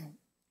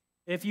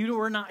If you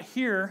were not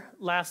here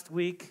last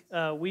week,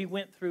 we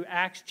went through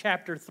Acts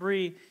chapter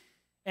 3.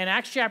 And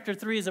Acts chapter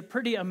 3 is a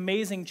pretty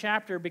amazing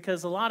chapter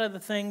because a lot of the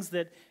things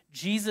that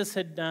Jesus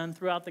had done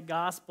throughout the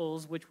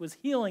Gospels, which was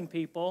healing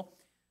people,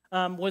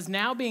 was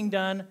now being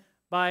done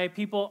by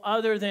people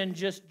other than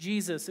just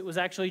Jesus. It was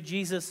actually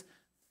Jesus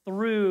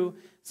through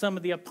some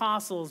of the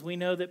apostles. We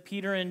know that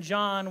Peter and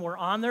John were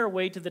on their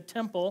way to the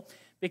temple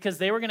because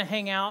they were going to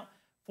hang out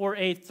for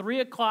a 3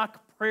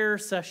 o'clock prayer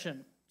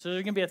session. So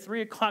there's going to be a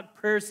 3 o'clock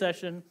prayer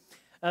session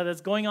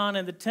that's going on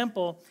in the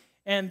temple.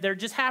 And there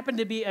just happened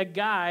to be a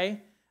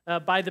guy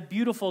by the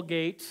Beautiful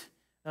Gate,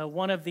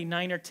 one of the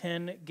 9 or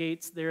 10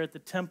 gates there at the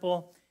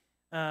temple.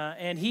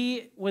 And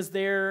he was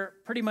there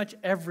pretty much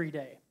every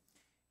day.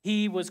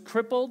 He was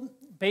crippled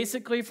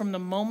basically from the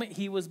moment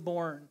he was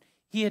born.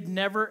 He had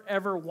never,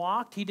 ever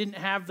walked. He didn't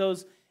have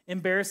those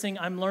embarrassing,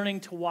 I'm learning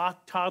to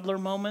walk toddler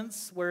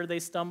moments where they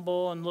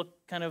stumble and look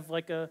kind of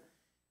like a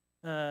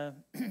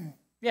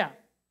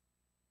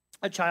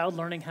child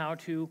learning how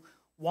to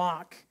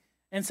walk.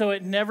 And so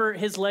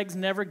his legs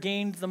never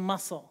gained the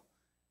muscle.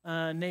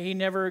 He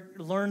never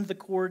learned the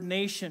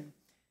coordination.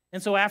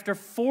 And so after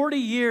 40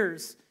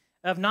 years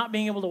of not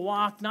being able to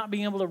walk, not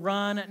being able to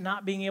run,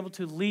 not being able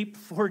to leap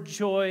for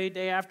joy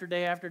day after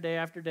day after day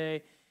after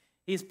day,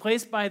 he's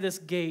placed by this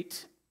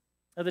gate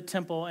of the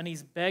temple and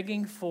he's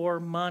begging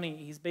for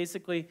money. He's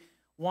basically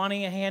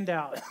wanting a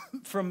handout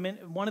from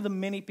one of the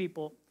many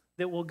people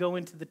that will go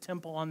into the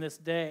temple on this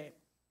day.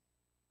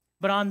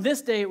 But on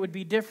this day, it would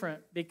be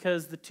different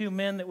because the two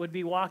men that would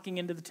be walking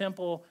into the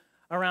temple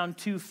around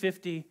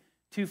 2:50,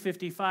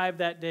 2:55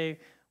 that day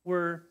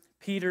were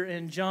Peter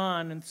and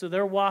John. And so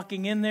they're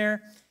walking in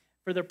there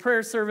for their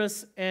prayer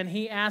service, and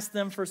he asked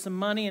them for some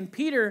money. And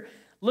Peter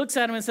looks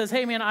at him and says,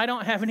 "Hey, man, I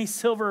don't have any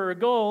silver or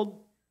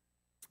gold,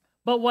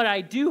 but what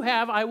I do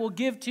have, I will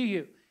give to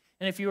you."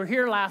 And if you were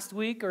here last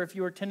week or if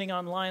you were attending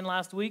online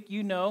last week,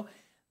 you know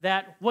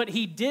that what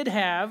he did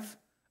have,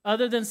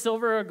 other than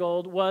silver or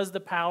gold, was the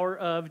power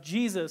of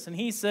Jesus. And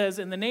he says,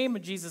 "In the name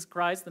of Jesus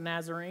Christ, the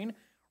Nazarene,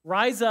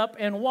 rise up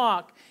and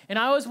walk." And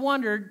I always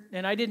wondered,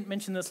 and I didn't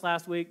mention this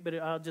last week, but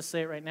I'll just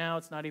say it right now.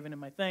 It's not even in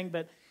my thing.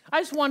 But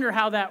I just wonder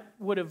how that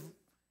would have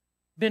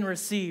been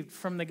received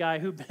from the guy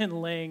who'd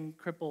been laying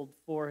crippled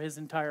for his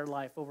entire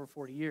life, over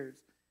 40 years.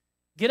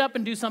 Get up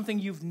and do something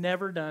you've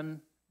never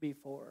done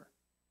before.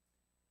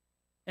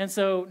 And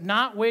so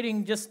not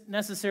waiting just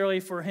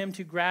necessarily for him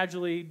to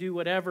gradually do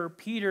whatever,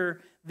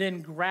 Peter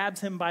then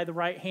grabs him by the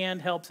right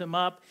hand, helps him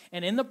up.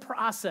 And in the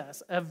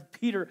process of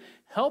Peter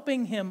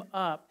helping him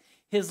up,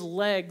 his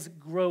legs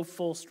grow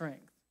full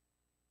strength.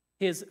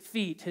 His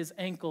feet, his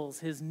ankles,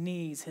 his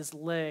knees, his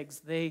legs,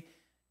 they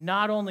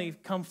not only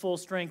come full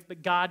strength,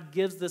 but God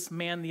gives this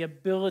man the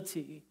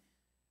ability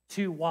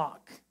to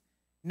walk.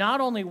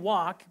 Not only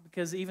walk,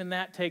 because even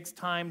that takes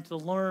time to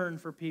learn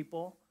for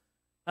people,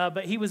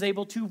 but he was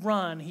able to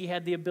run. He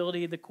had the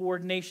ability, the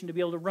coordination to be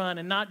able to run.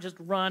 And not just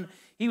run,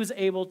 he was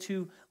able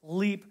to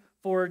leap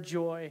for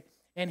joy.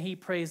 And he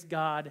praised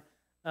God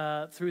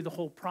through the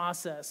whole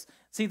process.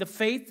 See, the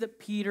faith that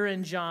Peter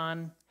and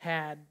John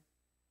had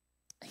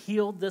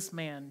healed this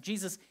man.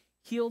 Jesus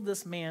healed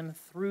this man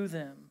through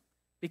them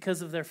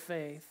because of their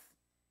faith.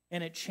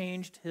 And it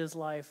changed his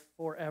life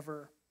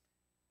forever.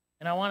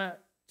 And I want to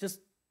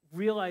just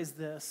realize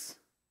this,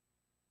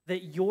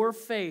 that your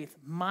faith,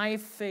 my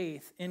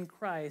faith in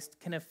Christ,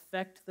 can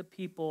affect the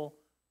people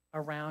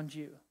around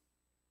you.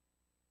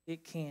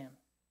 It can.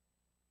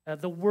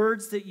 The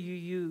words that you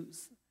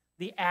use,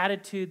 the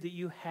attitude that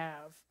you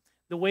have,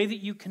 the way that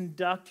you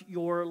conduct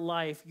your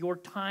life, your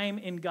time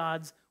in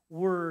God's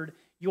word,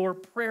 your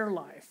prayer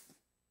life,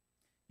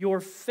 your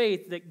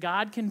faith that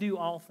God can do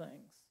all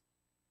things,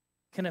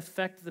 can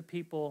affect the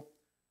people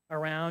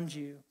around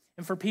you.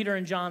 And for Peter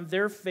and John,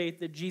 their faith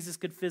that Jesus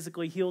could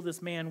physically heal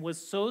this man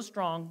was so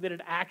strong that it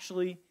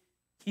actually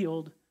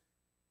healed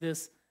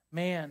this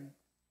man.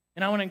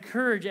 And I want to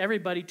encourage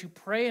everybody to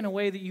pray in a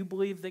way that you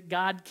believe that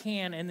God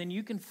can, and then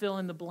you can fill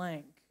in the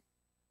blank.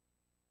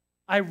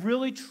 I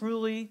really,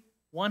 truly,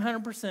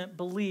 100%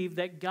 believe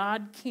that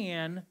God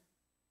can,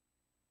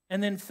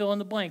 and then fill in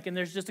the blank. And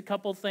there's just a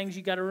couple of things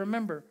you got to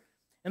remember.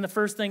 And the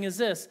first thing is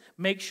this: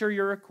 make sure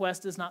your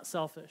request is not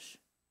selfish.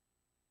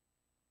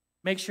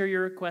 Make sure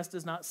your request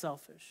is not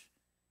selfish.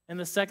 And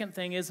the second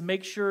thing is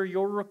make sure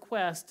your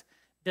request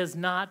does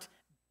not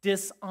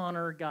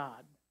dishonor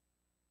God.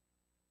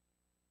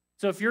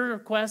 So if your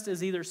request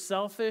is either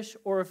selfish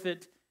or if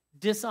it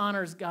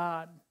dishonors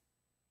God,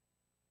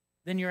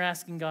 then you're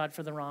asking God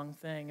for the wrong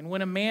thing. And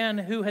when a man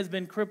who has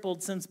been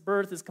crippled since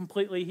birth is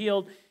completely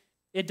healed,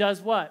 it does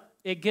what?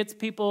 It gets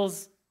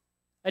people's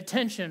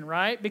attention,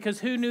 right? Because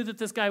who knew that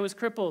this guy was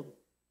crippled?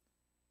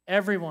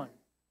 Everyone.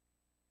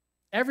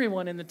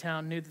 Everyone in the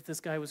town knew that this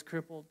guy was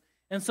crippled.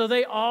 And so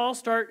they all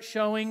start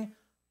showing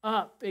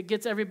up. It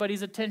gets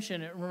everybody's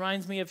attention. It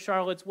reminds me of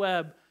Charlotte's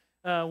Web,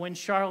 when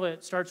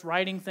Charlotte starts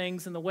writing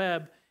things in the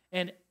web,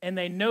 and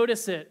they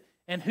notice it.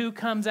 And who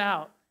comes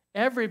out?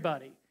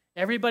 Everybody.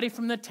 Everybody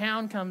from the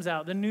town comes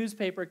out. The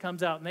newspaper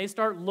comes out, and they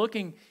start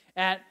looking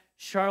at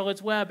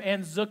Charlotte's Web,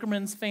 and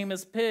Zuckerman's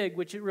famous pig,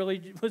 which it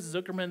really was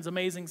Zuckerman's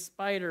amazing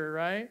spider,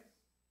 right?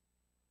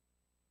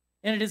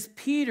 And it is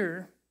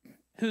Peter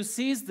who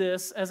sees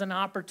this as an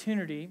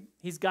opportunity.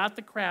 He's got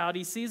the crowd.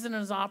 He sees it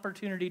as an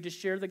opportunity to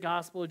share the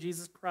gospel of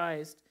Jesus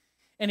Christ.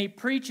 And he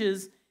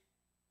preaches.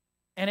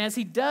 And as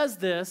he does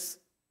this,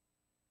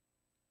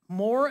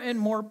 more and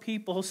more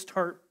people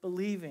start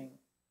believing.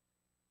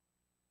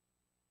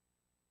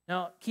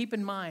 Now, keep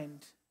in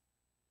mind,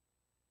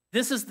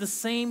 this is the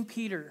same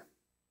Peter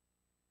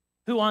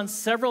who on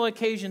several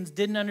occasions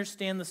didn't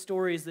understand the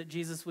stories that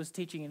Jesus was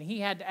teaching. And he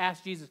had to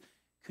ask Jesus,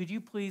 could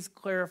you please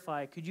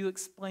clarify? Could you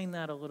explain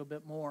that a little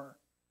bit more?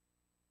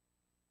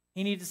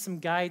 He needed some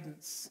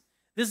guidance.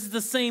 This is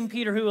the same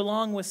Peter who,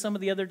 along with some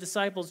of the other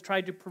disciples,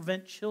 tried to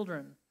prevent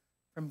children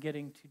from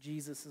getting to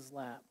Jesus'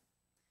 lap.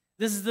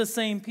 This is the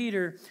same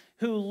Peter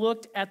who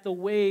looked at the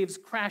waves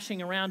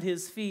crashing around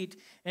his feet,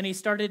 and he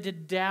started to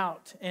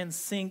doubt and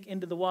sink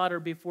into the water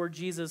before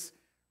Jesus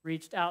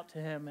reached out to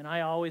him. And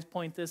I always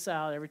point this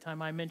out every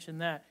time I mention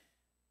that.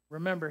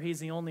 Remember,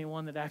 he's the only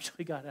one that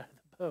actually got out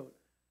of the boat,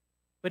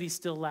 but he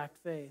still lacked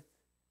faith.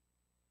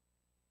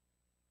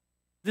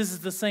 This is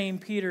the same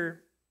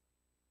Peter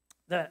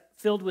that,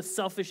 filled with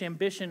selfish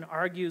ambition,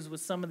 argues with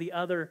some of the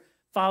other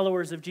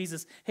followers of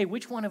Jesus. Hey,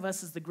 which one of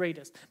us is the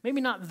greatest? Maybe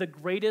not the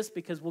greatest,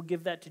 because we'll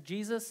give that to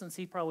Jesus since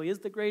he probably is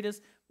the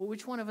greatest, but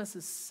which one of us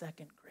is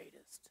second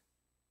greatest?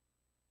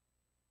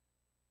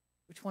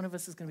 Which one of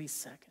us is going to be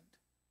second?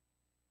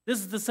 This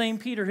is the same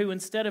Peter who,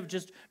 instead of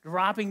just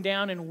dropping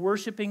down and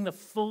worshiping the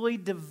fully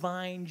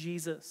divine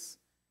Jesus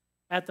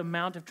at the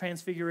Mount of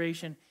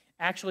Transfiguration,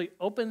 actually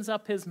opens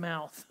up his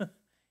mouth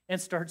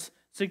and starts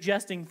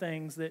suggesting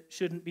things that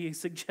shouldn't be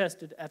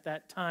suggested at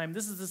that time.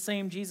 This is the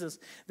same Jesus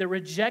that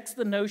rejects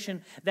the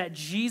notion that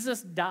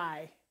Jesus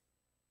die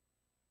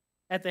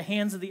at the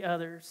hands of the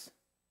others,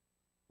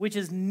 which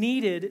is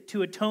needed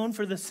to atone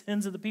for the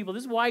sins of the people.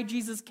 This is why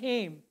Jesus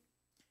came.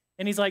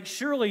 And he's like,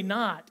 surely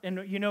not. And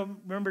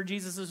remember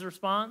Jesus'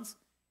 response?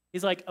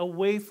 He's like,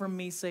 away from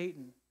me,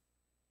 Satan.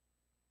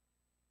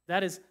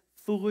 That is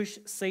foolish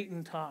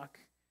Satan talk.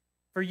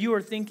 For you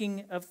are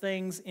thinking of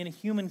things in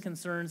human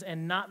concerns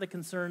and not the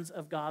concerns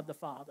of God the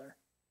Father.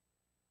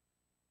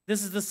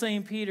 This is the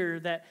same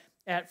Peter that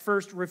at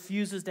first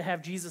refuses to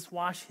have Jesus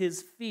wash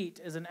his feet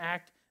as an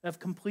act of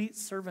complete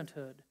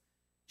servanthood,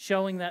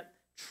 showing that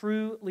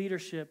true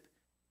leadership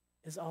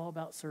is all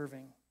about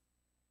serving.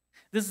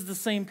 This is the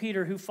same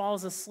Peter who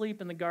falls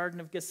asleep in the Garden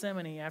of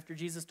Gethsemane after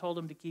Jesus told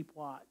him to keep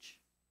watch.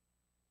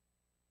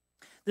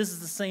 This is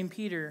the same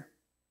Peter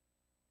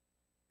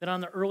that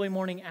on the early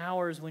morning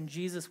hours when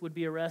Jesus would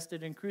be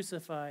arrested and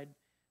crucified,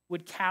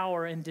 would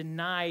cower and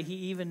deny he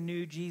even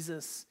knew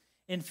Jesus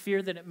in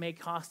fear that it may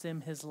cost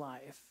him his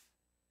life.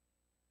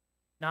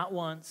 Not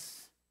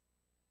once,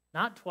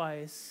 not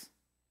twice,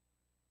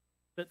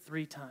 but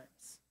 3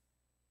 times.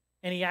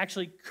 And he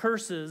actually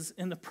curses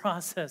in the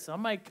process. I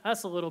might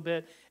cuss a little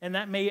bit, and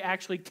that may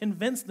actually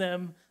convince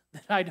them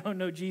that I don't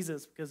know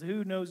Jesus, because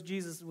who knows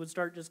Jesus would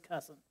start just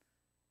cussing.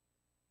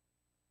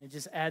 It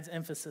just adds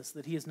emphasis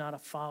that he is not a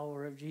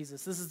follower of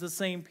Jesus. This is the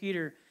same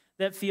Peter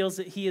that feels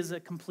that he is a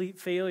complete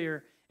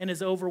failure and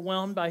is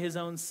overwhelmed by his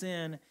own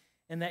sin,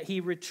 and that he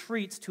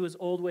retreats to his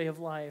old way of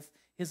life,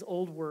 his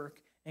old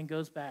work, and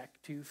goes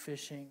back to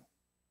fishing.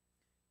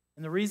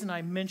 And the reason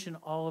I mention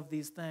all of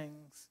these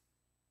things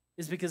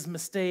is because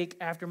mistake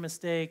after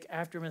mistake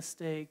after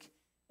mistake,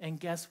 and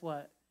guess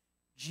what?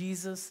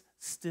 Jesus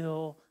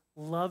still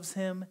loves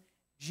him.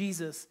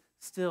 Jesus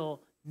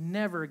still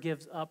never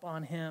gives up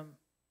on him.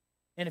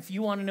 And if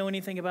you want to know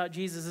anything about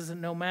Jesus, is that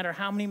no matter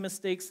how many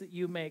mistakes that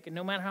you make, and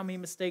no matter how many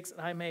mistakes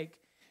that I make,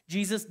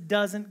 Jesus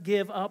doesn't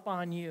give up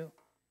on you.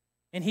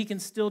 And he can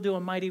still do a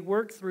mighty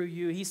work through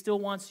you. He still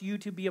wants you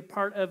to be a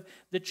part of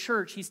the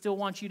church. He still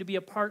wants you to be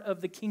a part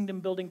of the kingdom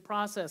building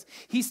process.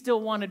 He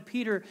still wanted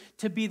Peter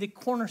to be the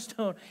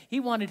cornerstone. He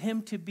wanted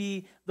him to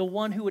be the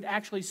one who would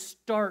actually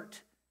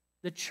start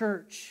the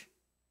church.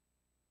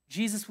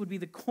 Jesus would be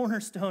the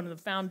cornerstone and the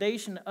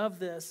foundation of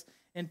this.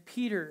 And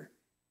Peter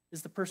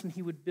is the person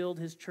he would build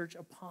his church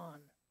upon.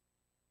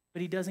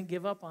 But he doesn't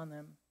give up on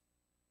them.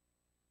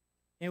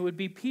 And it would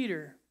be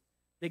Peter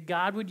that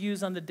God would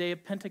use on the day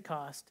of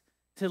Pentecost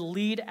to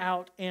lead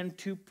out and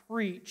to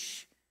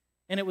preach.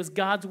 And it was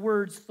God's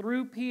words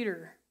through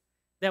Peter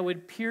that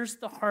would pierce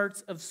the hearts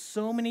of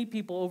so many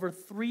people, over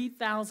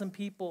 3,000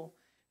 people,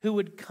 who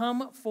would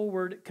come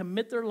forward,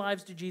 commit their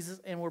lives to Jesus,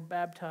 and were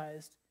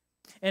baptized.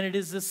 And it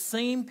is the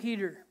same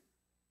Peter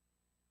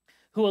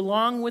who,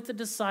 along with the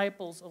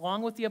disciples,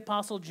 along with the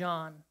Apostle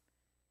John,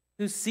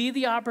 who see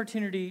the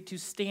opportunity to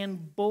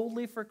stand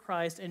boldly for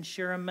Christ and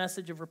share a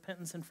message of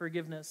repentance and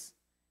forgiveness.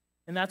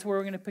 And that's where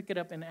we're going to pick it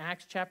up in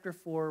Acts chapter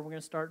 4. We're going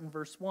to start in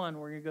verse 1.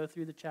 We're going to go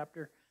through the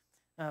chapter,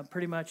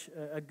 pretty much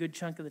a good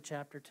chunk of the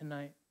chapter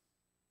tonight.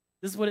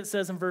 This is what it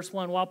says in verse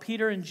 1. While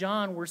Peter and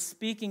John were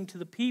speaking to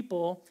the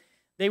people,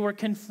 they were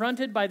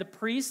confronted by the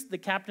priests, the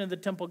captain of the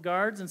temple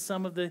guards, and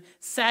some of the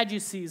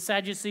Sadducees.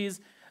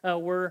 Sadducees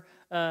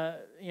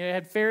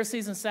had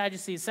Pharisees and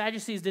Sadducees.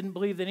 Sadducees didn't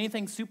believe that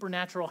anything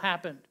supernatural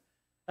happened.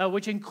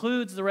 which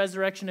includes the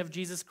resurrection of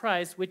Jesus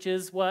Christ, which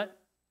is what?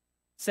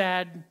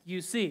 Sad,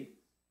 you see.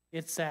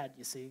 It's sad,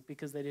 you see,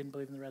 because they didn't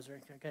believe in the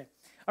resurrection. Okay.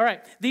 All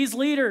right. These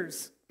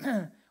leaders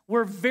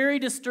were very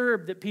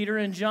disturbed that Peter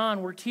and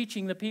John were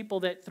teaching the people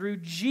that through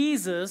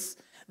Jesus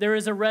there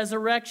is a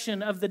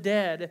resurrection of the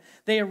dead.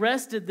 They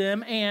arrested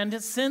them,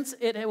 and since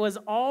it was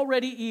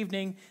already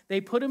evening, they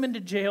put them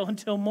into jail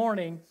until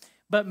morning.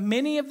 But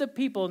many of the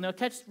people, now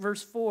catch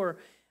verse 4,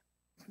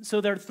 so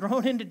they're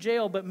thrown into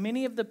jail, but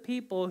many of the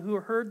people who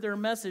heard their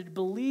message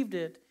believed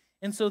it.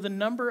 And so the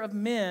number of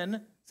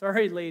men,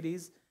 sorry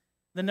ladies,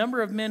 the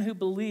number of men who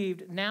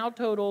believed now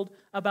totaled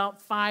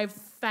about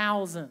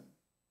 5,000.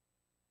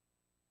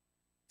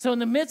 So in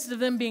the midst of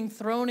them being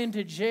thrown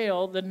into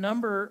jail, the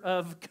number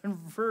of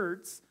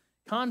converts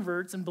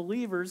and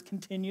believers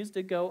continues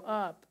to go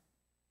up.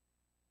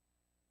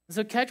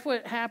 So catch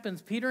what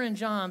happens. Peter and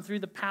John, through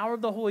the power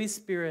of the Holy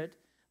Spirit,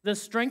 the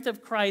strength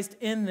of Christ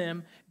in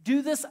them,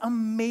 do this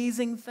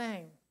amazing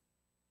thing.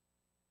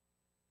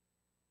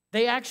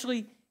 They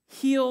actually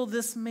heal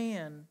this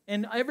man,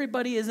 and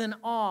everybody is in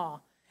awe.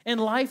 And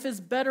life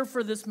is better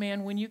for this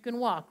man when you can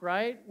walk,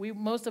 right?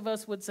 Most of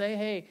us would say,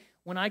 hey,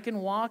 when I can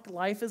walk,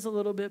 life is a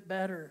little bit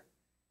better.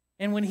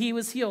 And when he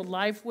was healed,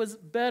 life was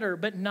better,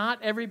 but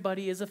not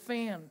everybody is a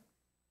fan.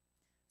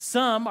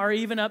 Some are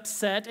even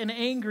upset and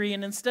angry,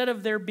 and instead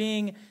of there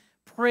being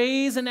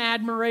praise and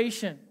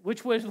admiration,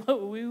 which was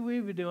what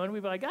we were doing,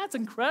 we'd be like, that's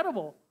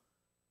incredible.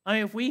 I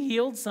mean, if we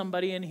healed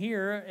somebody in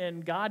here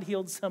and God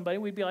healed somebody,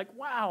 we'd be like,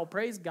 wow,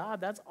 praise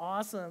God, that's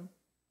awesome.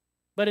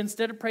 But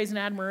instead of praise and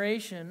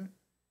admiration,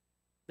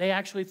 they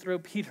actually throw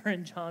Peter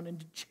and John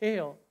into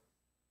jail.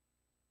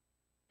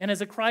 And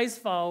as a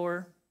Christ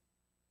follower,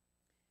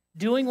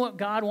 doing what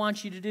God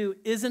wants you to do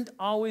isn't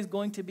always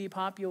going to be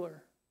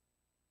popular.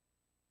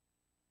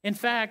 In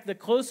fact, the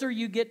closer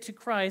you get to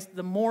Christ,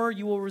 the more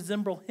you will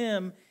resemble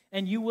him,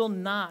 and you will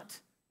not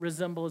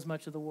resemble as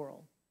much of the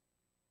world.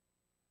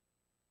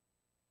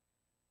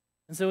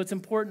 And so it's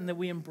important that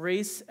we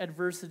embrace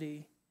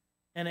adversity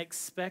and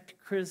expect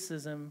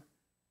criticism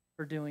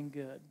for doing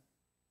good.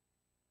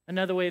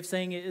 Another way of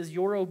saying it is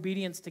your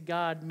obedience to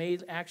God may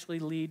actually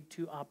lead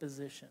to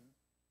opposition.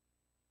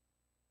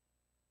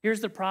 Here's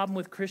the problem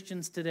with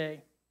Christians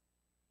today.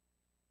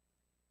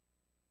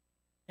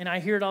 And I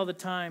hear it all the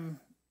time,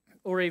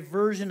 or a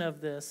version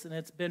of this, and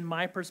it's been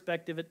my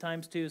perspective at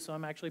times too, so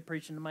I'm actually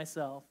preaching to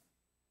myself.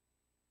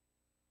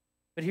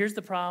 But here's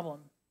the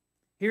problem.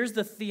 Here's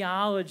the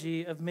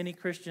theology of many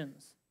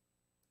Christians.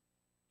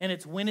 And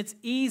it's when it's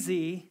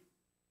easy,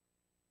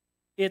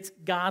 it's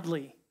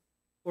godly.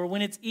 Or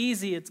when it's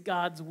easy, it's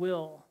God's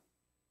will.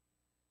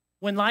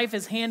 When life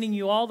is handing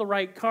you all the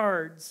right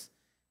cards,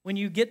 when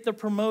you get the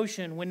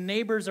promotion, when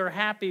neighbors are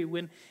happy,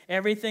 when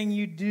everything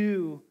you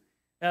do,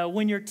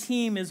 when your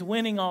team is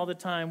winning all the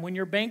time, when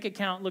your bank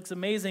account looks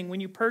amazing, when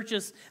you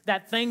purchase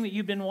that thing that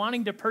you've been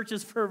wanting to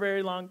purchase for a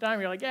very long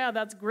time, you're like, yeah,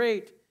 that's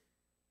great.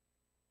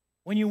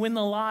 When you win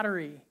the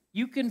lottery,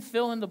 you can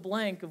fill in the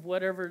blank of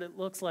whatever it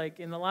looks like.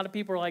 And a lot of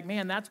people are like,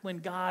 man, that's when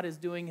God is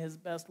doing his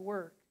best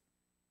work.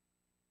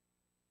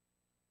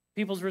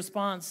 People's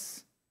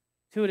response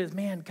to it is,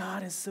 man,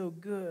 God is so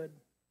good.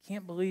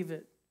 Can't believe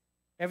it.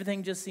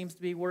 Everything just seems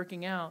to be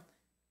working out.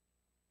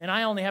 And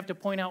I only have to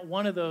point out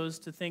one of those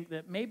to think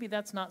that maybe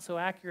that's not so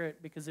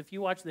accurate, because if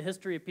you watch the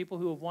history of people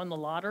who have won the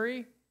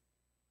lottery,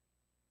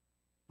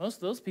 most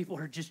of those people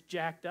are just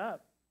jacked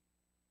up.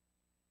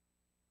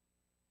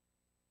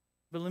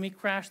 But let me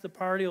crash the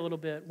party a little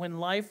bit. When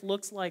life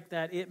looks like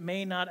that, it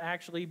may not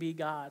actually be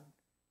God.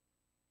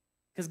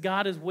 Because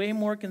God is way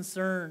more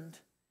concerned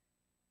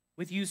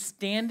with you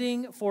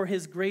standing for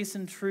his grace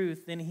and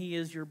truth than he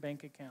is your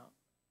bank account.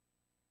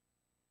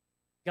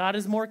 God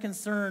is more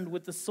concerned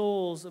with the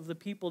souls of the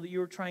people that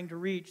you are trying to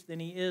reach than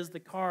he is the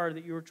car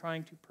that you are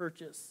trying to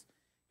purchase.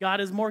 God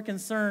is more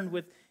concerned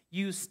with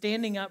you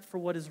standing up for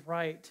what is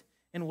right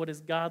and what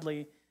is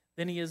godly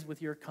than he is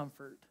with your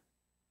comfort.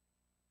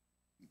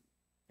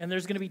 And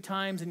there's going to be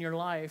times in your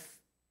life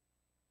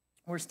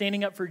where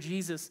standing up for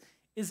Jesus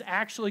is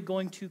actually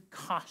going to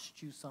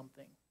cost you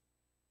something.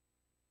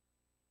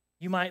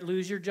 You might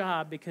lose your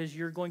job because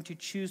you're going to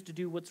choose to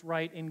do what's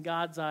right in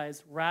God's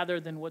eyes rather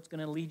than what's going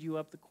to lead you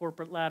up the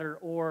corporate ladder,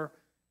 or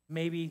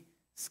maybe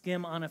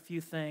skim on a few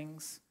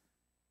things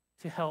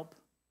to help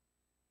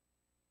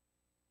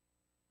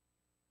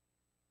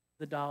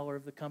the dollar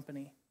of the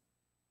company.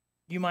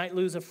 You might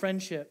lose a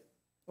friendship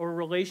or a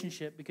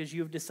relationship because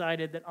you have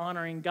decided that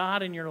honoring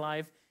God in your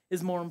life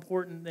is more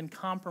important than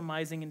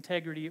compromising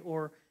integrity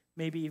or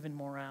maybe even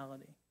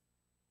morality.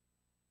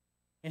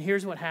 And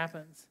here's what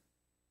happens.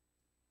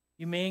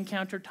 You may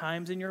encounter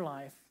times in your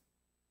life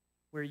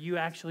where you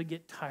actually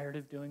get tired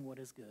of doing what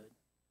is good.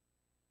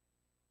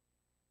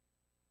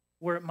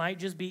 Where it might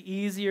just be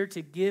easier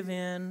to give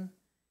in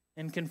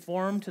and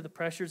conform to the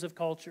pressures of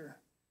culture.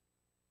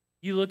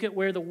 You look at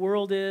where the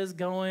world is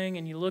going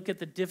and you look at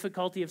the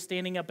difficulty of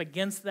standing up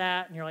against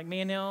that, and you're like,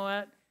 man, you know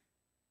what?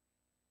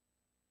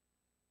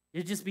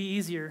 It'd just be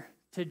easier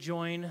to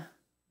join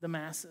the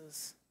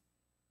masses.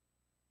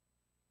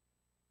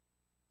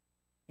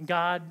 And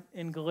God,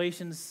 in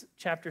Galatians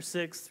chapter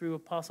 6, through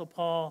Apostle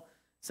Paul,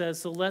 says,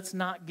 so let's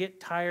not get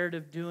tired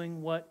of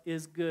doing what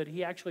is good.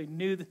 He actually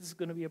knew this was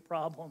going to be a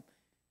problem.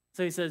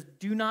 So he says,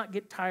 do not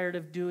get tired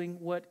of doing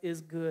what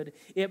is good.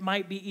 It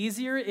might be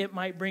easier, it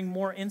might bring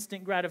more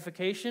instant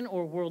gratification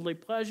or worldly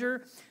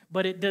pleasure,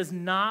 but it does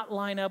not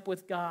line up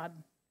with God.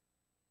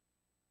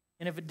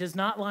 And if it does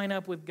not line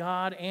up with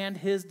God and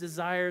His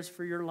desires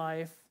for your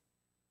life,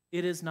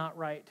 it is not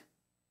right,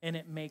 and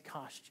it may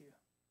cost you.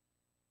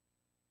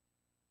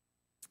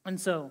 And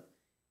so,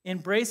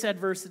 embrace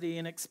adversity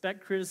and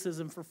expect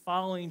criticism for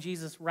following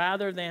Jesus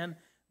rather than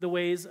the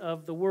ways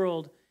of the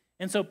world.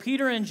 And so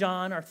Peter and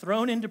John are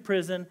thrown into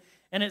prison,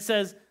 and it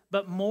says,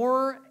 but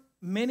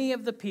many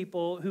of the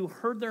people who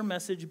heard their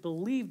message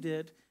believed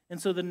it,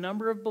 and so the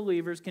number of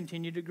believers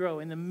continued to grow.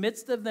 In the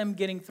midst of them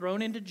getting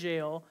thrown into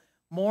jail,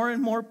 more and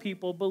more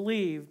people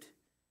believed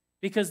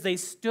because they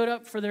stood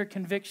up for their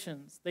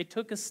convictions. They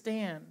took a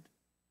stand.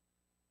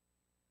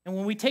 And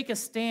when we take a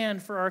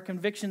stand for our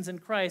convictions in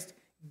Christ,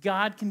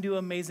 God can do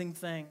amazing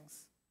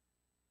things.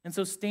 And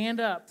so stand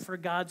up for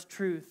God's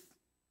truth,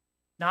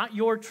 not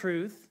your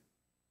truth,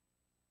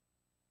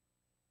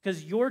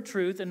 because your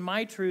truth and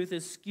my truth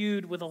is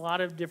skewed with a lot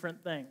of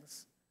different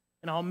things.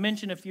 And I'll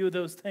mention a few of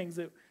those things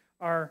that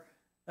our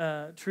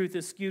truth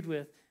is skewed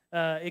with.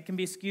 It can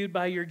be skewed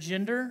by your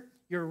gender,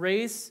 your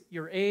race,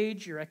 your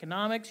age, your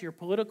economics, your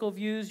political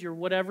views, your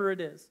whatever it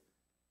is.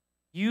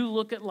 You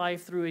look at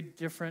life through a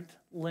different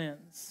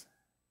lens,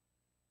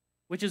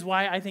 which is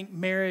why I think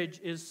marriage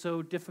is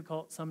so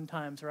difficult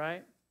sometimes,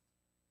 right?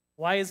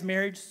 Why is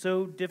marriage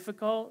so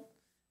difficult?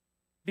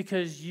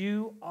 Because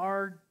you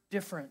are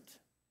different.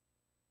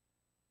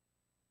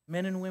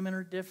 Men and women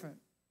are different,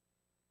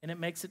 and it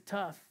makes it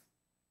tough.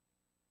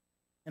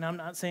 And I'm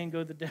not saying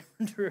go the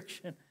different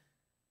direction,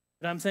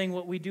 but I'm saying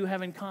what we do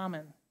have in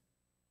common,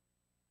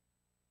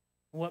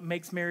 what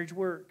makes marriage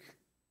work,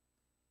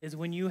 is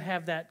when you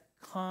have that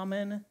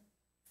common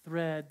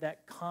thread,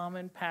 that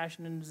common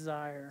passion and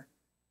desire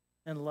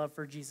and love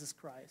for Jesus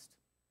Christ.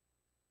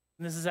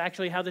 And this is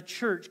actually how the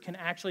church can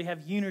actually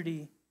have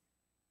unity,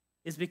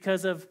 is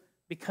because of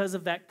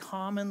that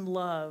common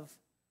love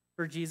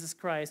for Jesus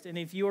Christ. And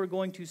if you are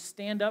going to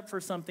stand up for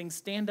something,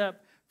 stand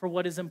up for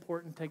what is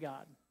important to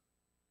God.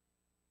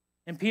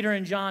 And Peter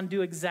and John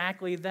do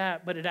exactly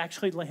that, but it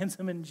actually lands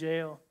them in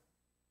jail.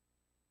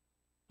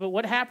 But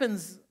what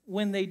happens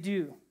when they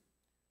do?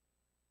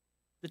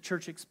 The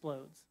church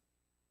explodes.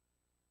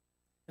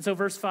 And so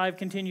verse 5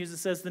 continues. It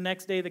says, the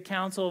next day the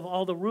council of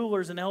all the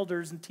rulers and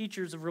elders and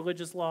teachers of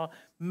religious law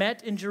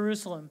met in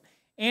Jerusalem.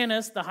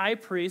 Annas, the high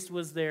priest,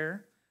 was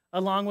there,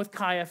 along with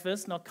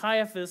Caiaphas. Now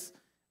Caiaphas,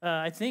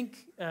 I think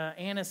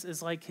Annas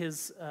is like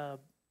his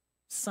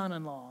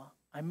son-in-law.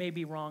 I may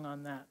be wrong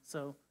on that,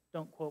 so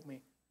don't quote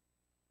me.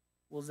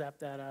 We'll zap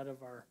that out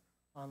of our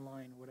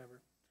online or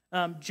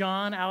whatever.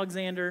 John,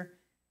 Alexander,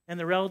 and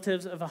the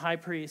relatives of a high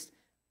priest.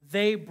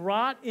 They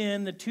brought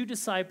in the two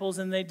disciples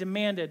and they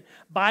demanded,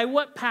 by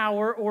what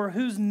power or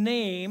whose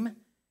name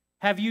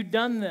have you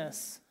done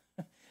this?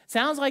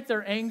 Sounds like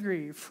they're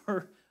angry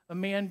for a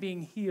man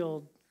being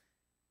healed.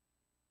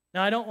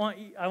 Now,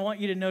 I want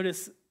you to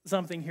notice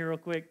something here real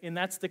quick, and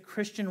that's the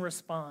Christian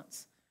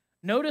response.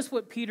 Notice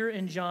what Peter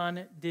and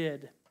John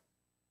did.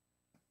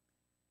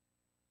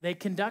 They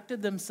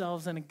conducted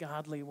themselves in a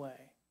godly way.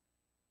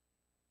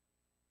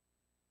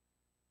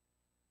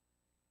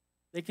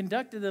 They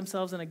conducted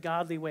themselves in a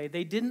godly way.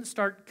 They didn't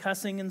start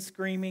cussing and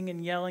screaming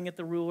and yelling at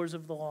the rulers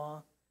of the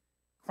law,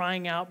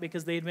 crying out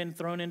because they had been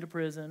thrown into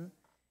prison.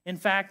 In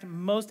fact,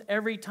 most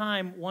every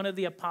time one of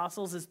the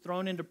apostles is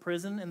thrown into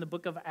prison in the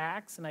book of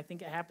Acts, and I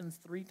think it happens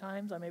 3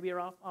 times, I may be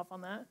off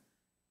on that,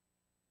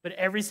 but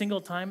every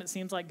single time it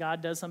seems like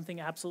God does something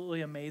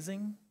absolutely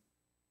amazing.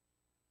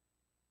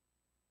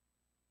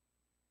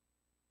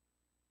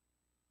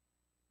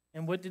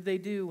 And what did they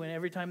do when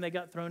every time they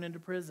got thrown into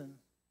prison?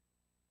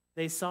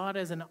 They saw it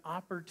as an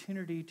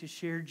opportunity to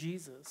share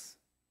Jesus.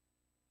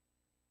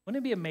 Wouldn't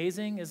it be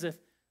amazing as if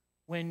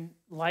when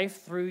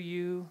life threw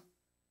you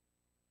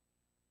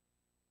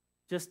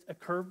just a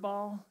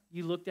curveball,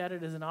 you looked at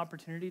it as an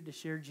opportunity to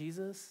share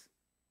Jesus?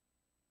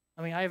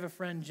 I mean, I have a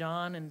friend,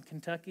 John, in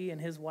Kentucky,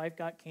 and his wife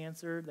got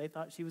cancer. They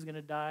thought she was going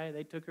to die.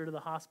 They took her to the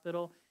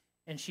hospital,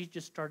 and she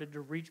just started to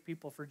reach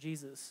people for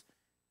Jesus.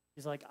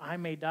 She's like, I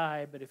may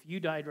die, but if you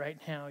died right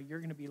now, you're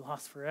going to be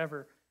lost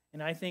forever.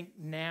 And I think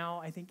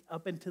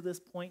up until this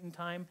point in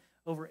time,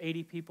 over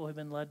 80 people have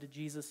been led to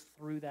Jesus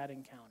through that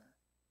encounter.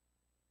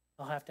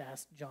 I'll have to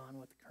ask John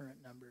what the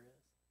current number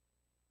is.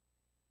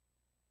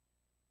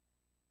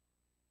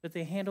 But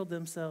they handled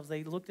themselves.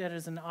 They looked at it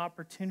as an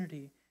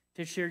opportunity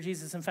to share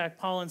Jesus. In fact,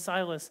 Paul and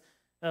Silas,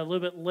 a little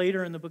bit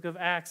later in the book of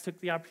Acts,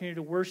 took the opportunity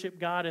to worship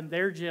God in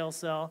their jail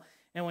cell.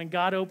 And when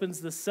God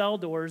opens the cell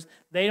doors,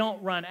 they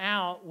don't run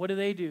out. What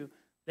do?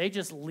 They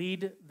just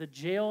lead the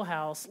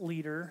jailhouse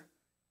leader,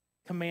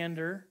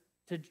 commander,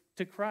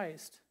 to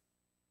Christ.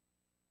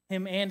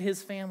 Him and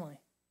his family.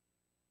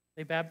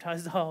 They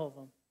baptized all of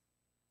them.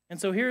 And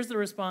so here's the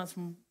response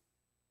from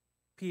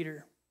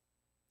Peter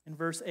in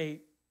verse 8.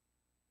 It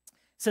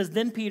says,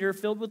 then Peter,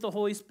 filled with the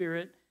Holy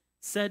Spirit,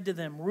 said to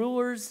them,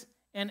 rulers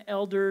and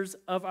elders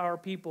of our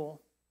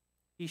people.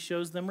 He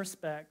shows them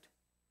respect.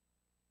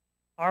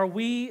 Are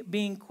we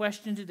being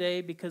questioned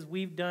today because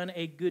we've done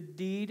a good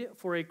deed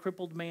for a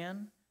crippled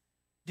man?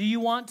 Do you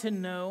want to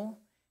know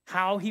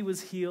how he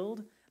was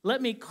healed?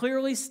 Let me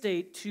clearly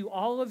state to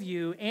all of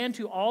you and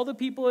to all the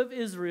people of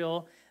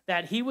Israel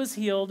that he was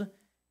healed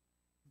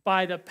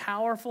by the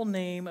powerful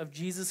name of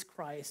Jesus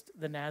Christ,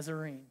 the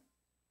Nazarene,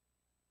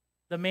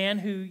 the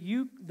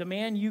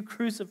man you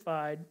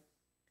crucified,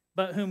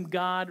 but whom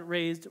God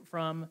raised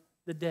from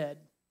the dead.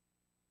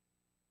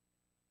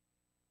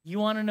 You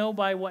want to know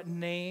by what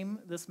name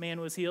this man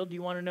was healed? Do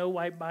you want to know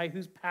by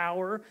whose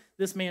power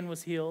this man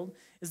was healed?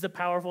 Is the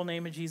powerful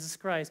name of Jesus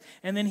Christ.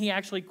 And then he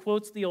actually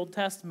quotes the Old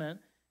Testament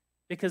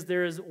because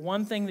there is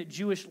one thing that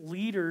Jewish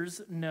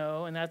leaders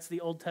know, and that's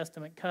the Old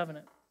Testament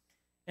covenant.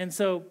 And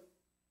so,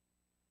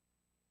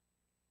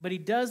 but he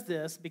does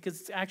this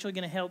because it's actually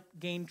going to help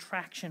gain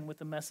traction with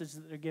the message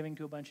that they're giving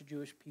to a bunch of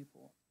Jewish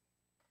people.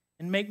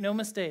 And make no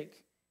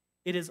mistake,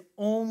 it is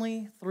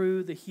only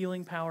through the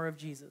healing power of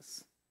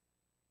Jesus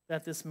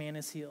that this man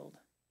is healed.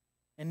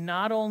 And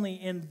not only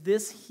in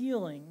this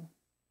healing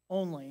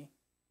only,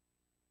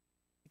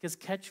 because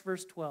catch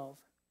verse 12.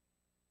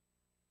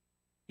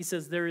 He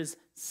says, there is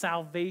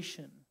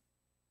salvation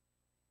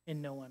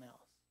in no one else.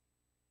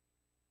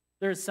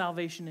 There is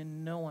salvation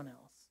in no one else.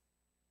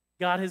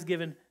 God has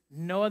given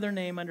no other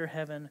name under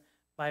heaven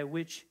by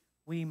which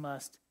we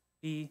must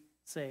be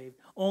saved.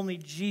 Only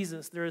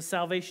Jesus. There is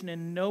salvation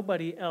in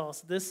nobody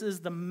else. This is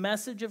the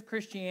message of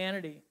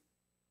Christianity.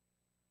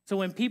 So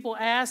when people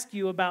ask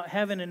you about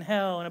heaven and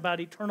hell and about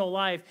eternal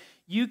life,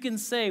 you can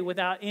say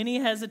without any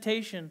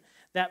hesitation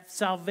that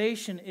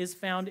salvation is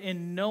found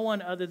in no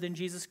one other than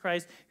Jesus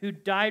Christ, who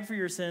died for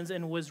your sins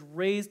and was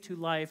raised to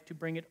life to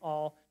bring it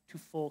all to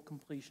full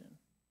completion.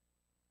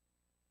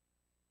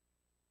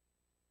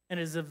 And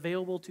it is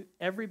available to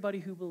everybody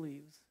who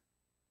believes,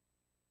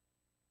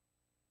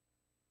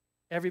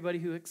 everybody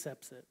who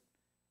accepts it.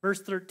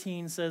 Verse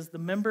 13 says, the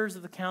members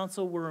of the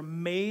council were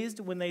amazed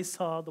when they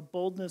saw the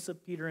boldness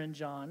of Peter and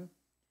John,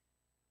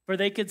 for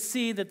they could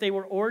see that they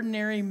were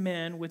ordinary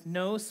men with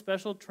no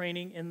special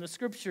training in the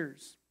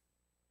Scriptures.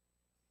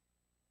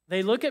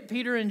 They look at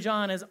Peter and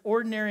John as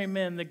ordinary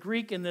men. The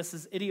Greek in this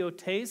is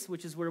idiotes,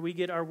 which is where we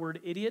get our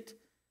word idiot.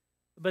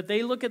 But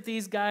they look at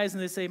these guys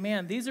and they say,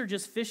 man, these are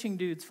just fishing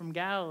dudes from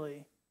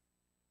Galilee.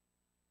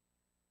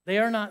 They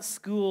are not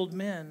schooled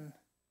men.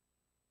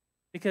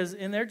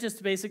 And they're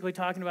just basically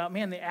talking about,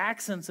 man, the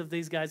accents of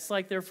these guys, it's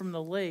like they're from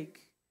the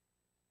lake.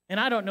 And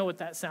I don't know what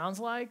that sounds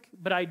like,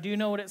 but I do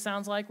know what it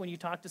sounds like when you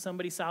talk to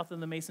somebody south of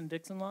the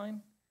Mason-Dixon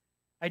line.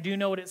 I do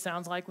know what it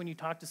sounds like when you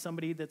talk to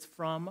somebody that's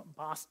from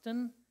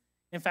Boston.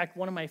 In fact,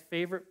 one of my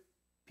favorite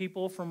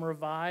people from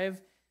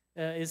Revive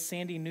is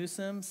Sandy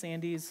Newsom.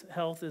 Sandy's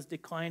health is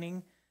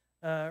declining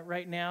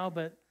right now,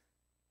 but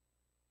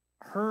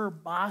her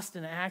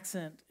Boston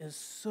accent is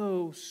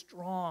so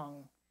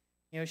strong.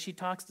 You know, she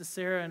talks to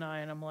Sarah and I,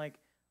 and I'm like,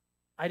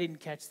 I didn't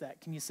catch that.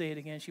 Can you say it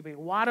again? She'd be,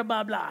 wada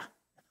blah blah.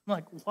 I'm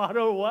like,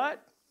 wada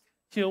what?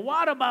 She'll,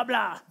 wada blah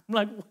blah. I'm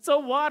like, what's a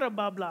wada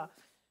blah blah?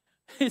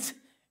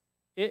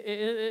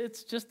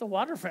 It's just a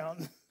water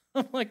fountain.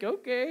 I'm like,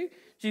 okay.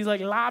 She's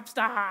like,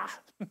 lobster.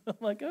 I'm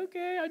like,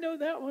 okay, I know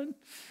that one.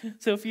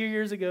 So a few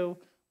years ago,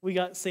 we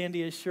got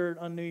Sandy a shirt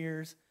on New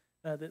Year's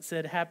that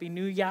said, Happy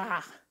New Year.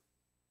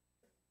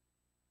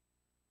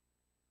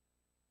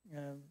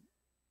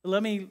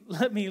 Let me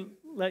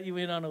let you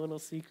in on a little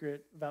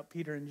secret about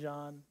Peter and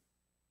John.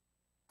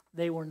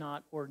 They were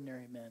not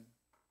ordinary men.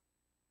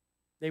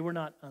 They were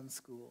not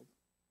unschooled.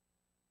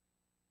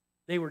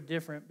 They were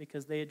different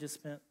because they had just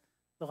spent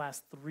the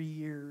last 3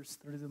 years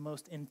through the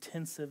most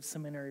intensive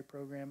seminary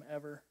program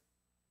ever.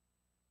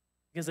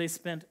 Because they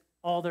spent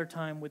all their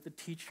time with the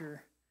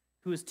teacher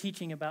who was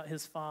teaching about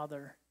his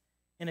Father.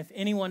 And if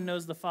anyone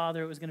knows the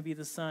Father, it was going to be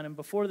the Son. And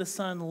before the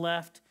Son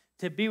left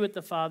to be with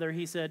the Father,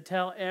 he said,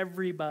 tell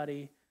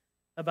everybody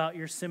about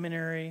your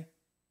seminary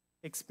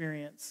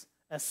experience,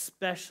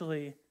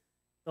 especially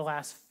the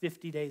last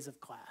 50 days of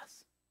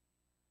class,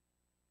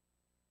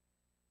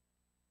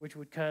 which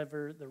would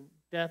cover the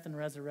death and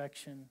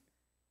resurrection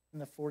in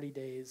the 40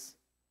 days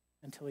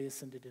until he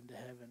ascended into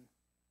heaven.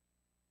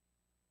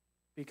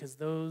 Because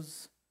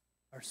those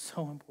are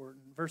so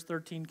important. Verse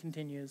 13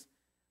 continues,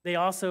 they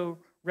also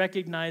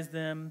recognized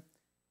them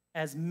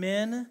as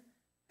men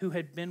who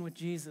had been with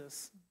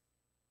Jesus.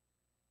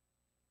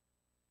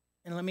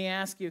 And let me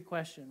ask you a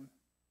question.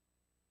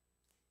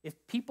 If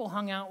people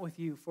hung out with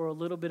you for a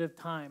little bit of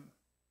time,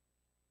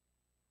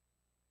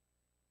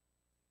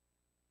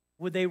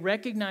 would they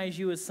recognize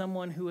you as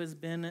someone who has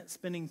been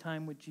spending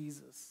time with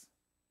Jesus?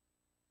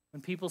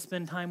 When people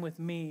spend time with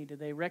me, do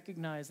they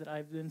recognize that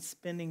I've been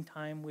spending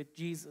time with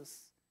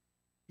Jesus?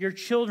 Your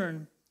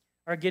children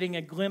are getting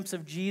a glimpse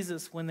of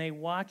Jesus when they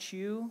watch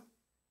you,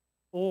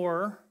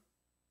 or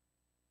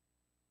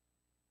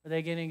are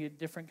they getting a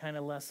different kind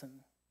of lesson?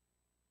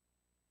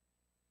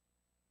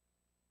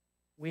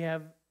 We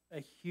have a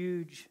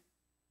huge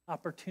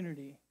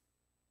opportunity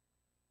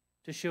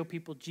to show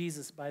people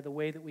Jesus by the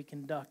way that we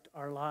conduct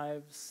our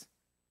lives.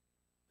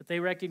 But they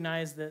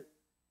recognized that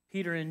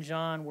Peter and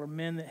John were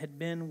men that had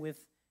been with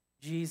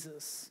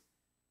Jesus.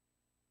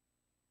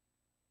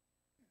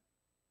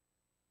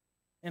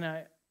 And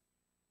I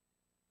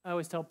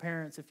always tell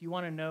parents, if you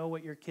want to know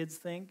what your kids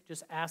think,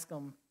 just ask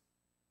them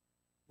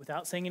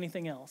without saying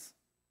anything else.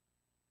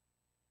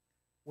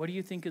 What do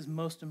you think is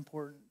most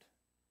important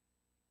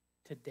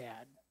to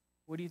dad?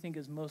 What do you think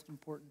is most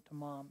important to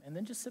mom? And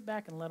then just sit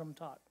back and let them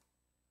talk.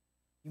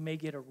 You may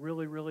get a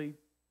really, really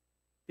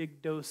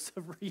big dose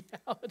of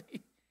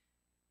reality.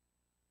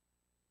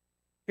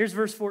 Here's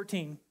verse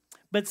 14.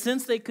 But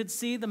since they could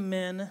see the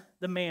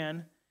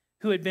man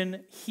who had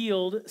been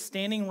healed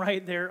standing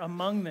right there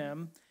among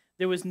them,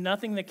 there was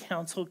nothing the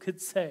council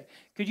could say.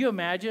 Could you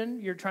imagine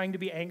you're trying to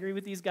be angry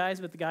with these guys,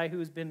 but the guy who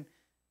has been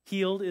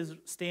healed is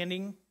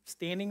standing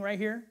right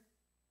here?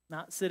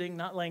 Not sitting,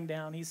 not laying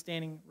down. He's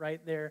standing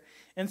right there.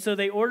 And so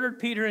they ordered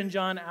Peter and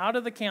John out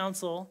of the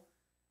council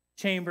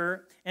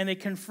chamber, and they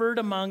conferred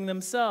among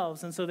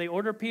themselves. And so they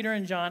ordered Peter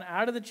and John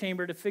out of the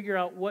chamber to figure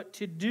out what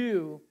to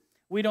do.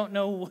 We don't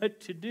know what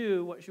to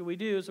do. What should we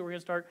do? So we're going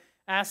to start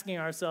asking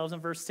ourselves.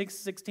 In verse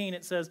 16,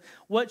 it says,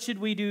 "What should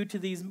we do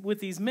with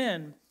these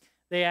men?"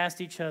 They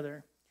asked each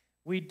other.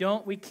 We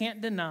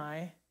can't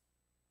deny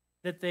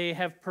that they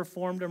have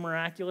performed a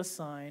miraculous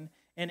sign,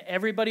 and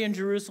everybody in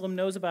Jerusalem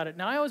knows about it.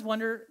 Now, I always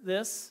wonder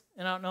this,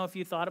 and I don't know if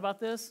you thought about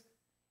this.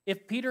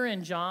 If Peter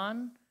and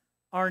John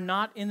are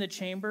not in the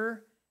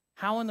chamber,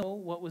 how in the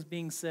world what was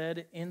being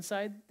said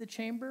inside the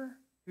chamber?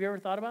 Have you ever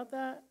thought about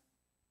that?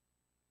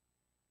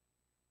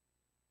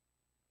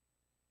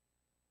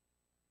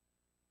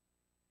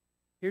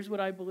 Here's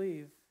what I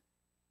believe.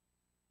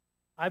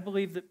 I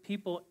believe that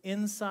people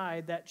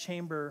inside that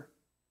chamber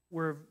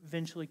were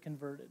eventually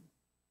converted.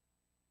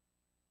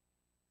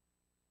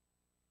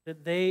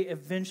 That they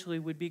eventually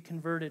would be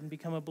converted and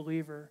become a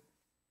believer.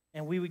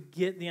 And we would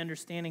get the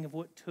understanding of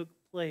what took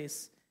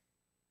place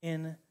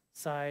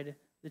inside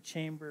the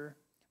chamber.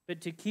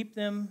 But to keep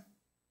them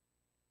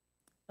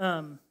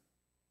from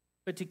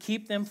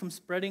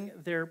spreading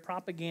their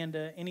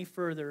propaganda any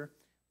further,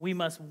 we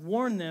must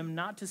warn them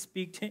not to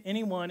speak to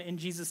anyone in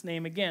Jesus'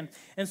 name again.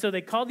 And so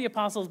they called the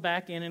apostles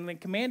back in and they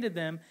commanded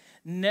them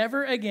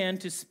never again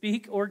to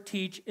speak or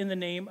teach in the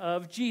name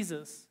of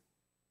Jesus.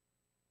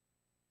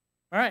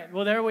 All right,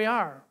 well, there we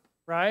are,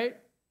 right?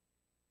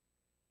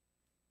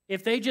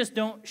 If they just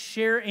don't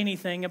share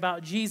anything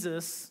about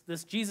Jesus,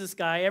 this Jesus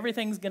guy,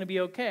 everything's going to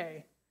be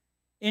okay.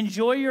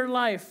 Enjoy your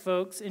life,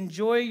 folks.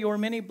 Enjoy your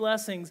many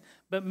blessings,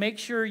 but make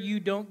sure you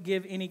don't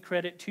give any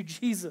credit to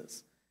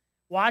Jesus.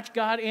 Watch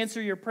God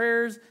answer your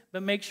prayers,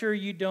 but make sure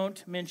you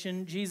don't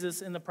mention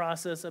Jesus in the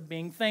process of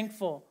being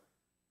thankful.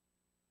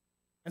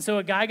 And so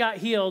a guy got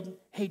healed.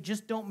 Hey,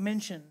 just don't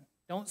mention,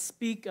 don't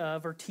speak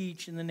of or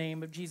teach in the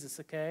name of Jesus,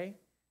 okay?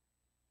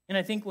 And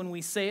I think when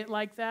we say it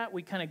like that,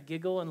 we kind of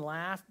giggle and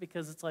laugh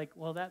because it's like,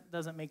 well, that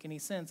doesn't make any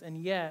sense. And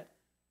yet,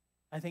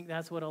 I think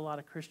that's what a lot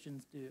of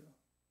Christians do.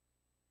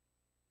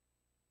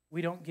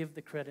 We don't give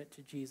the credit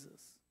to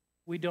Jesus.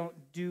 We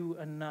don't do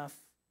enough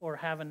or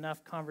have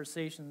enough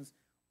conversations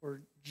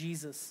or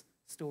Jesus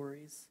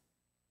stories.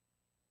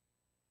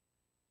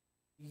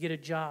 You get a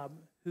job,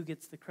 who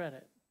gets the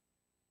credit?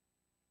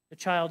 A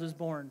child is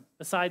born.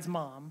 Besides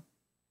mom,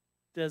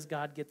 does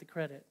God get the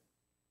credit?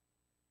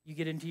 You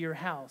get into your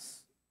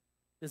house.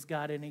 Does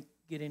God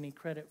get any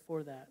credit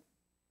for that?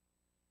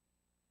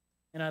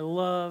 And I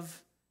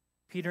love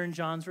Peter and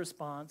John's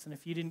response. And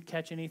if you didn't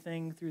catch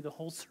anything through the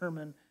whole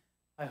sermon,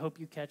 I hope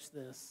you catch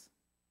this.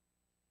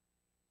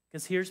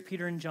 Because here's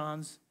Peter and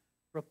John's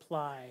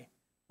reply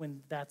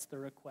when that's the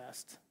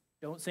request.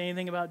 Don't say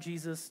anything about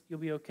Jesus, you'll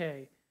be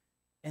okay.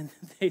 And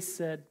they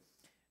said,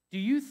 do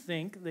you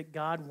think that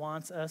God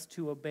wants us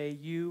to obey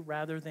you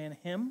rather than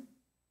him?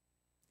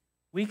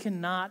 We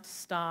cannot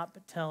stop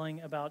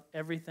telling about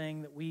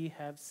everything that we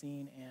have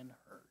seen and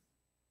heard.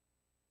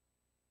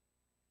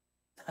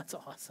 That's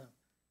awesome.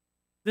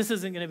 This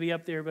isn't going to be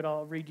up there, but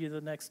I'll read you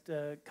the next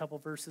couple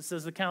verses. It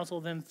says, the council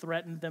then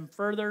threatened them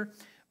further,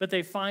 but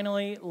they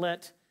finally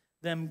let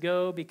them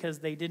go because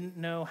they didn't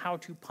know how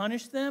to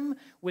punish them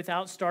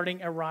without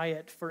starting a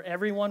riot. For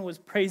everyone was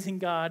praising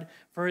God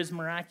for his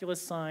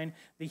miraculous sign,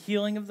 the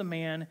healing of the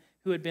man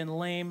who had been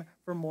lame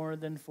for more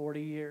than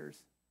 40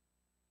 years.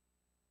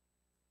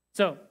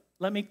 So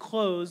let me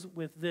close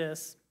with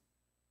this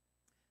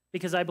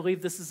because I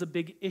believe this is a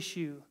big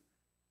issue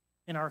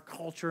in our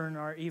culture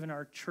and even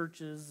our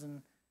churches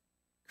and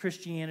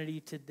Christianity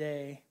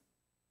today.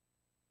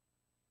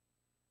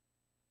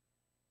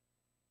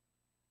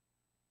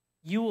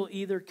 You will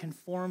either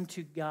conform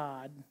to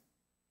God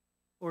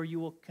or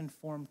you will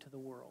conform to the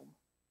world.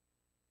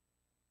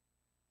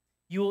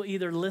 You will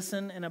either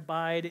listen and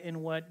abide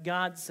in what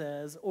God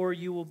says, or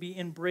you will be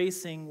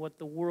embracing what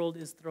the world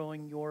is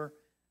throwing your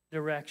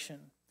direction.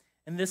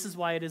 And this is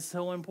why it is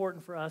so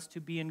important for us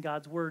to be in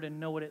God's word and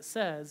know what it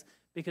says,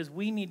 because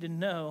we need to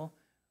know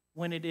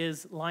when it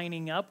is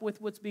lining up with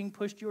what's being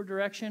pushed your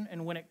direction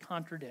and when it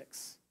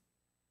contradicts.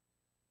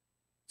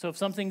 So if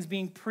something's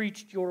being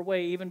preached your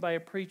way, even by a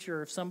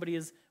preacher, if somebody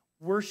is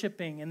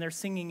worshiping and they're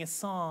singing a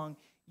song,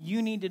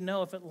 you need to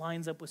know if it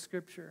lines up with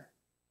Scripture.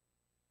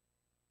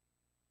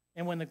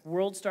 And when the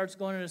world starts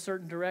going in a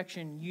certain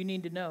direction, you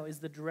need to know, is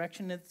the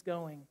direction it's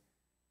going,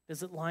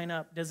 does it line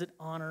up? Does it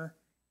honor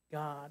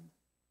God?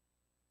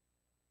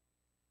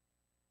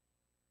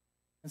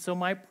 And so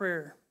my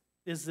prayer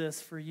is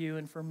this for you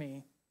and for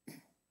me,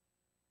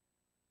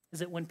 is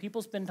that when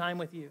people spend time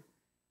with you,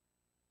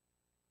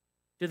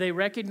 do they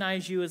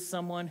recognize you as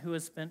someone who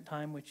has spent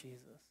time with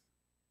Jesus?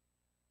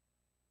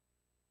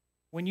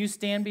 When you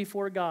stand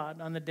before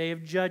God on the day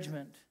of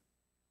judgment,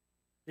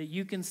 that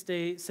you can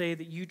say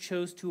that you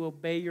chose to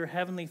obey your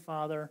heavenly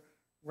Father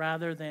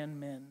rather than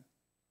men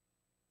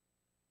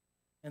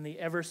and the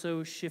ever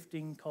so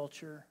shifting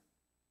culture.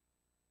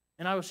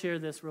 And I will share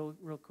this real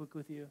quick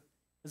with you,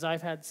 because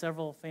I've had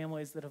several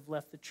families that have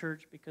left the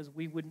church because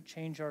we wouldn't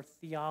change our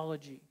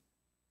theology.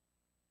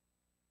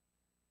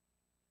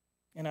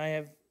 And I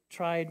have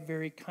tried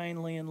very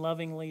kindly and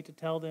lovingly to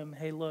tell them,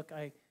 hey, look,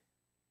 I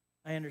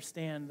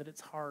understand that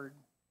it's hard,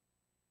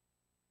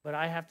 but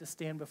I have to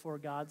stand before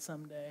God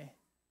someday.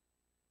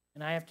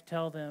 And I have to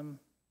tell them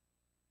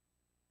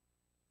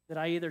that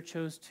I either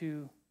chose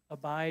to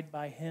abide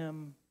by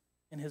Him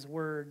and His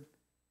word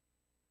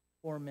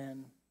or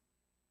men.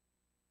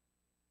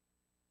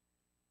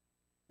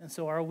 And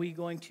so are we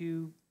going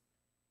to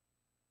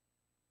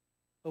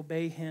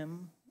obey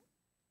Him,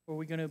 or are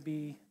we going to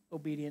be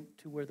obedient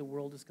to where the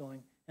world is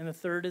going? And the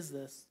third is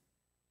this,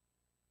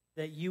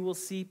 that you will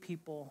see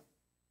people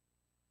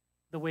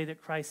the way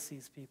that Christ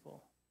sees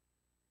people,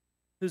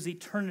 whose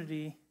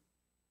eternity,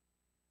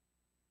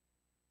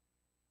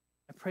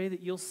 I pray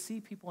that you'll see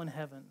people in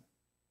heaven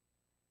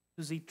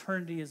whose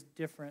eternity is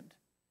different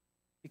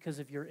because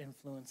of your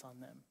influence on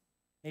them.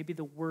 Maybe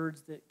the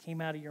words that came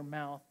out of your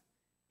mouth,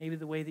 maybe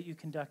the way that you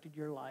conducted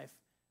your life,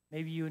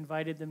 maybe you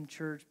invited them to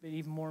church, but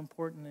even more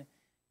important,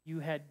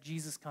 you had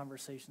Jesus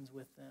conversations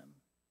with them.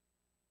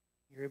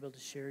 You're able to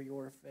share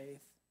your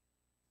faith.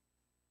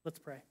 Let's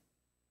pray.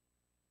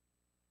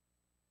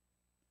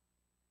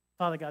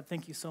 Father God,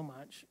 thank you so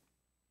much.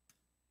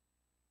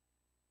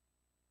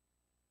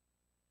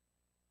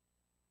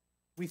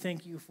 We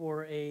thank you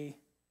for a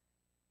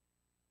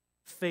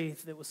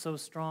faith that was so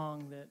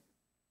strong that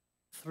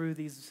through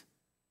these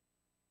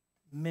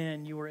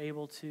men you were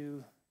able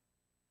to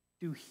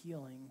do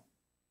healing.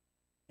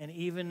 And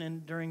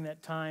even during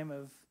that time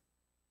of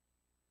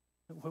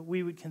what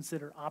we would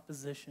consider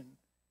opposition,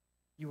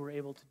 you were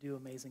able to do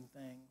amazing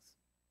things.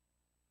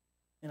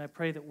 And I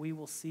pray that we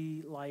will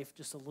see life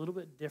just a little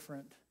bit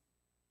different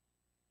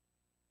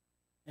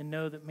and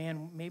know that,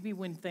 man, maybe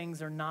when things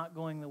are not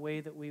going the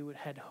way that we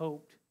had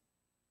hoped,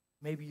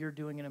 maybe you're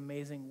doing an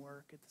amazing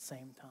work at the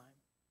same time.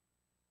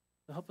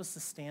 So help us to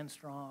stand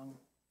strong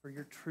for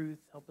your truth.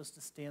 Help us to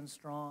stand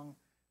strong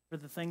for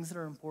the things that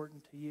are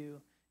important to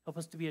you. Help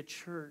us to be a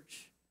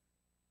church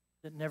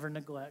that never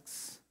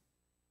neglects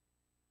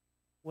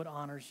what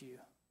honors you.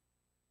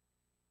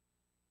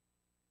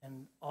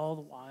 And all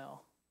the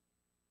while,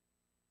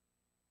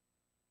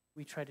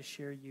 we try to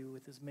share you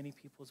with as many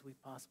people as we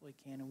possibly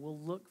can. And we'll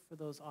look for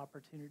those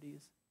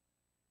opportunities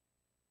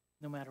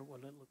no matter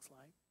what it looks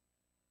like.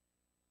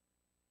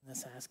 And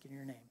let's ask in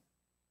your name.